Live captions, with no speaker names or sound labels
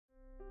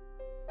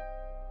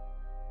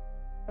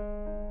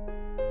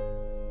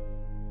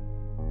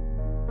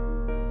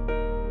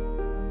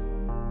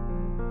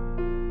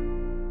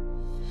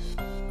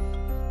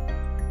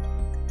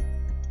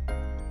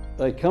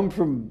I come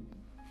from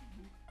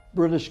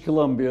British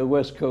Columbia,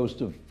 west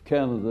coast of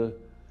Canada,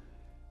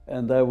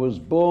 and I was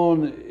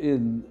born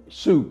in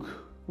Sooke,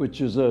 which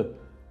is a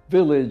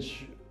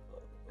village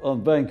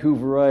on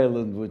Vancouver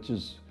Island, which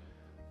is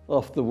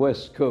off the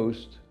west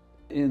coast.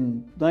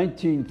 In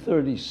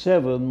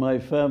 1937, my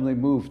family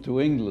moved to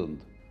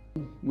England.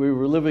 We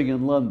were living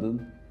in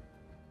London,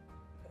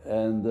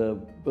 and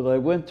but I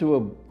went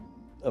to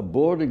a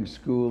boarding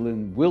school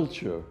in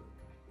Wiltshire.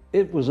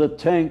 It was a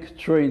tank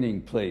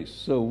training place,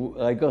 so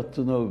I got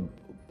to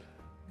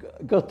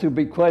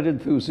be quite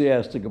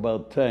enthusiastic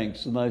about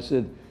tanks, and I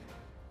said,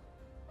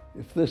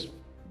 if this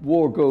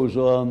war goes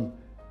on,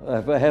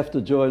 if I have to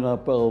join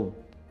up, I'll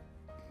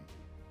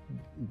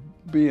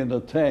be in a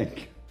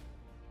tank.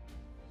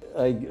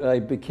 I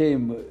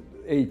became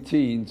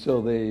 18,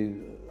 so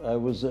I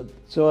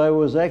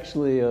was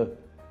actually a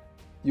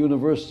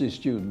university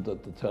student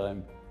at the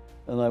time,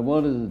 and I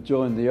wanted to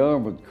join the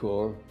Armored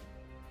Corps,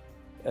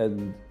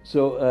 and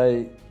so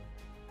I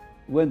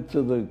went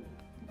to the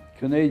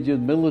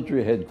Canadian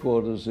military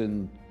headquarters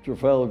in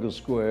Trafalgar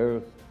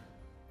Square,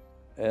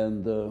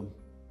 and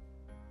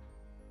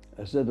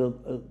I said,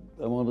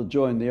 I want to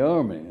join the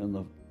Army. And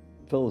the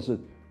fellow said,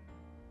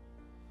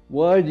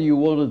 why do you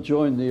want to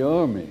join the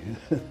Army?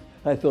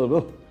 I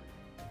thought,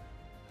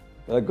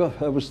 I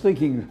was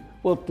thinking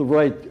what the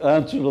right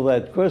answer to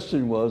that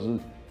question was,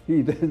 and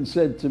he then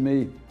said to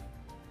me,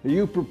 are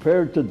you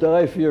prepared to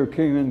die for your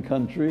king and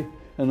country?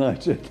 And I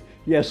said,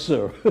 yes,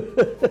 sir.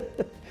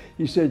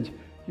 He said,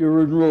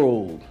 you're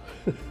enrolled.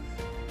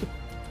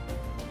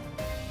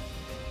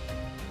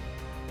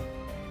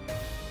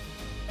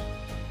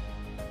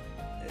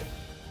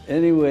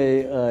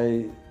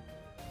 Anyway,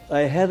 I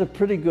had a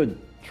pretty good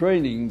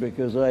training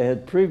because I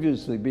had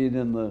previously been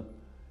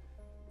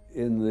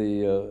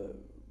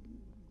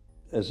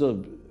as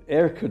an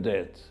air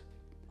cadet,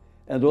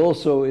 and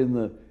also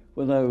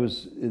when I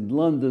was in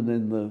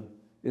London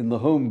in the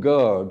Home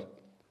Guard.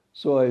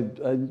 So I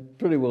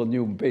pretty well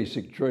knew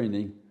basic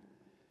training.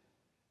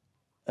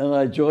 And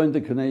I joined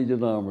the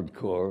Canadian Armored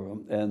Corps,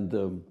 and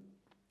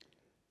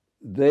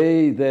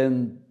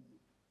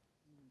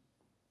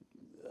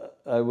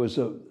I was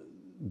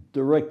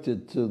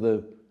directed to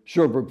the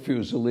Sherbrooke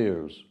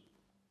Fusiliers.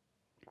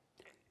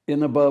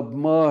 In about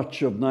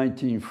March of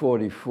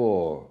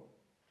 1944,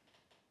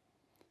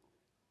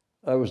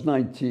 I was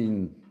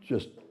 19,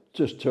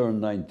 just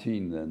turned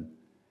 19 then,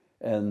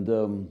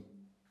 and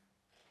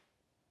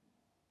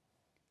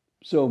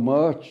so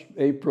March,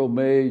 April,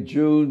 May,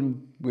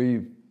 June,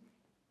 we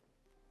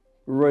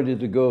were ready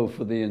to go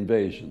for the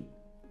invasion.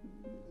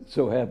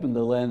 So happened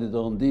to land it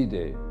on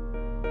D-Day.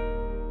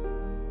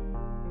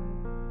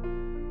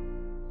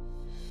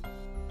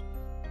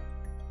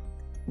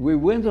 We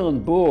went on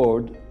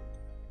board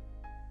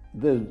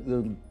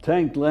the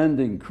tank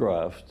landing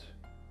craft.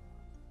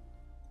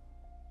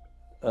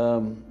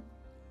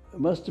 It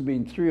must have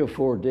been 3 or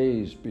 4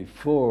 days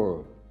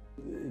before.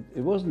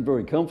 It wasn't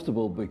very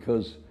comfortable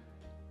because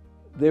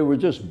they were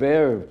just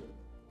bare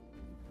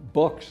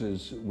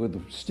boxes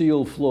with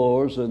steel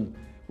floors, and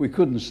we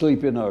couldn't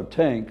sleep in our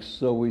tanks,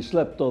 so we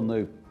slept on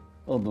the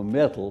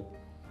metal.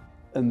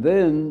 And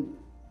then,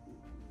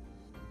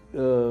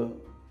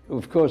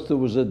 of course, there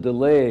was a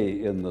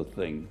delay in the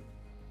thing.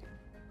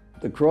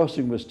 The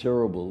crossing was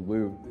terrible.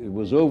 It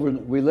was over.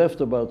 We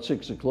left about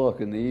 6 o'clock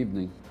in the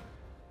evening.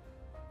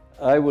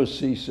 I was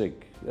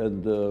seasick,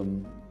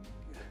 and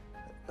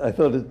I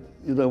thought,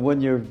 when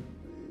you're,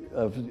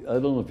 I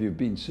don't know if you've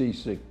been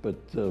seasick, but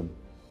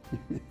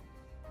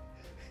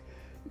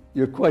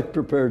you're quite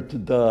prepared to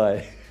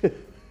die.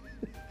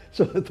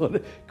 So I thought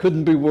it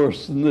couldn't be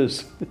worse than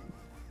this.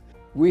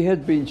 We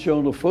had been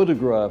shown a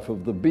photograph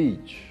of the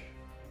beach,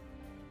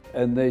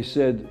 and they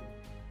said,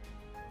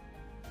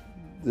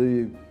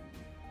 there's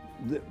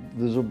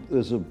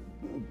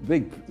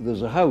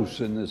a house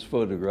in this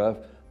photograph,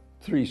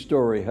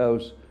 3-story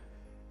house,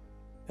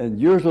 and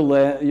you're to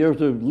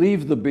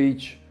leave the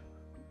beach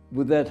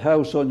with that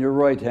house on your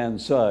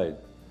right-hand side,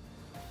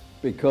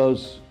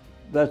 because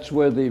that's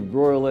where the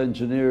Royal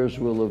Engineers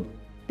will have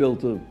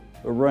built a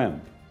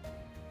ramp.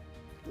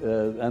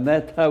 And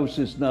that house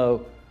is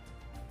now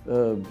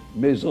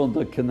Maison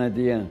de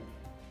Canadien,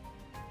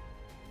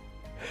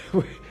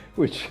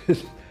 which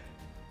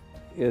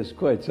is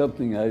quite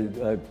something.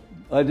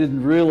 I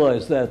didn't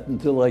realize that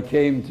until I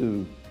came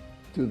to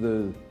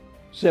the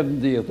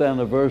 70th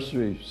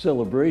anniversary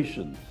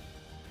celebration.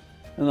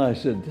 And I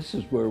said, this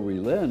is where we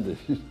landed,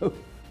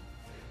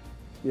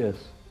 Yes.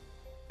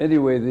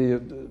 Anyway,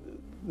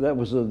 that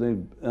was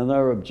and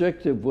our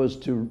objective was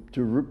to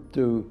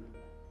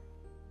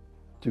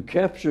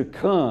capture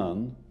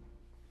Caen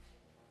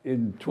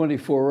in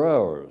 24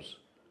 hours.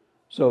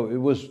 So it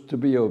was to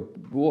be a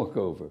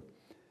walkover.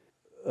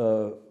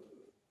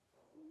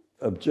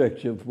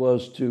 Objective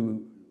was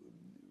to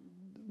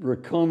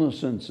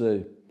reconnaissance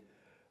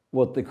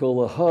what they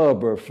call a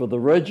harbor for the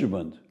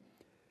regiment,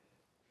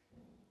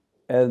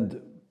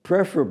 and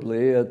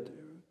preferably at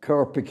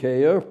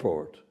Carpiquet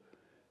Airport.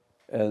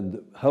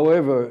 And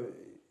however,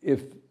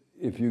 if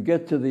you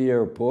get to the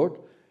airport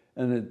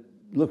and it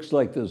looks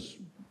like there's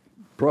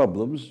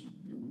problems,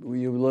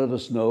 you let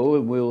us know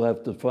and we'll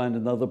have to find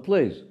another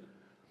place.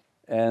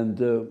 And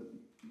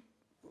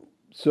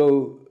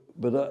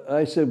but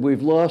I said,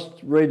 we've lost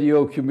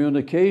radio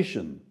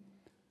communication.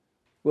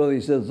 Well, he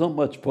said, there's not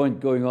much point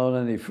going on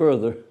any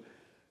further.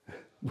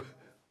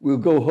 We'll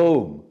go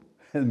home.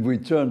 And we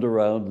turned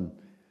around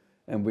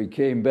and we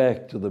came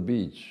back to the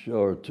beach,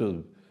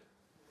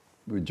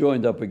 we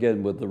joined up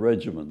again with the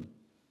regiment.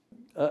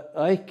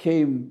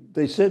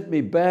 They sent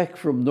me back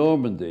from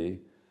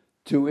Normandy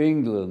to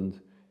England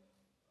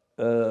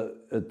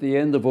at the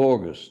end of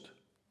August.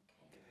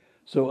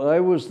 So I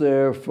was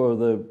there for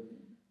the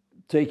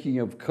taking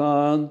of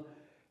Caen,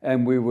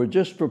 and we were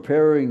just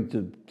preparing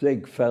to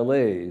take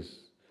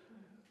Falaise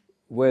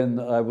when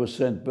I was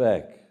sent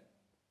back.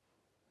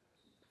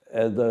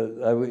 And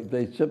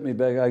they sent me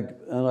back,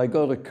 and I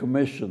got a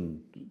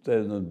commission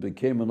then and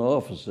became an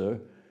officer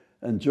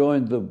and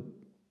joined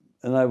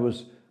and I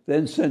was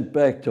then sent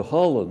back to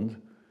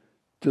Holland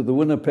to the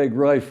Winnipeg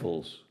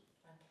Rifles.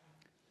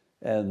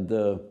 And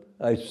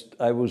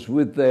I was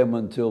with them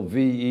until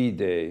VE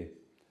Day,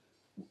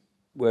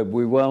 where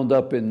we wound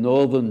up in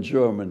northern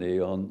Germany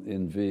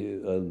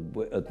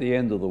at the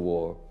end of the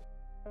war.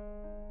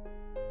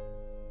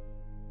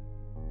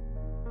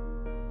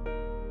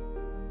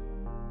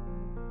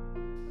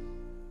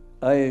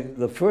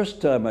 The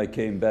first time I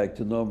came back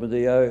to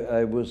Normandy,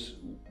 I was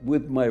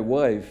with my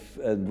wife,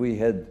 and we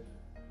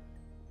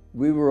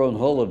were on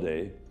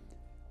holiday,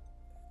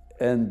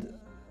 and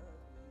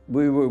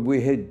we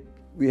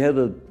had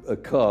a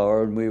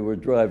car, and we were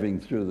driving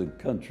through the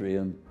country,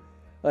 and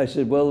I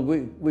said, well,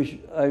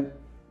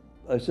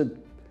 I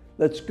said,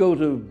 let's go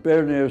to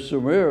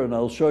Bernay-sur-Mer, and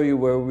I'll show you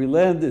where we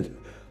landed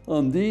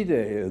on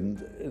D-Day,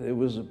 and it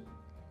was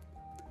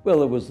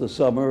the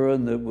summer,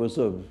 and it was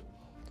a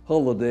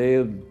holiday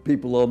and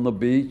people on the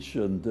beach,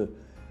 and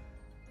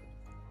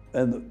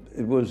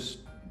it was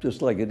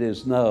just like it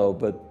is now,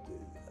 but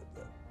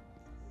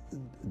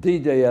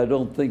D-Day I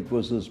don't think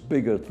was as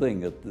big a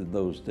thing in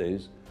those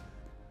days,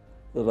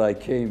 that I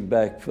came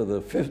back for the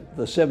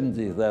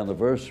 70th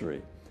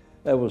anniversary.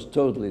 That was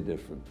totally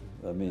different.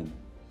 I mean,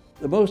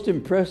 the most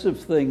impressive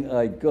thing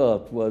I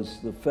got was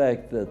the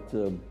fact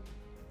that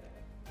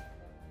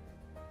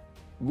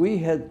we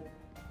had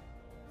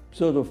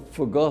sort of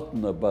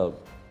forgotten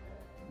about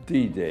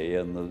D-Day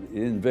and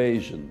the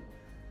invasion.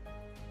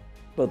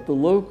 But the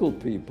local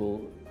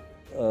people,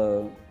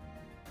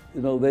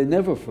 they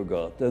never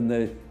forgot.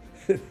 And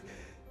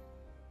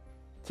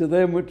to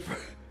them it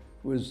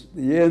was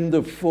the end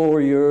of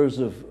 4 years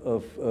of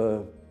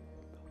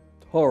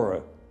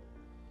horror.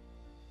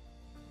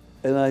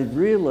 And I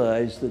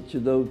realized that,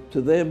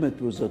 to them it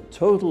was a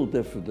total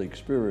different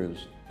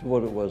experience to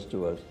what it was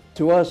to us.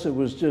 To us it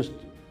was just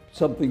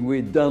something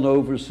we'd done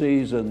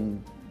overseas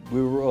and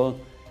we were on.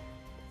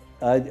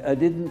 I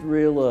didn't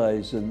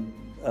realize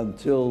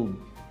until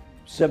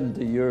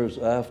 70 years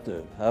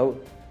after how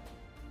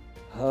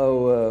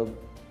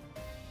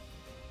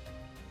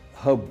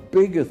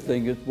big a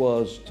thing it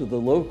was to the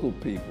local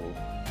people.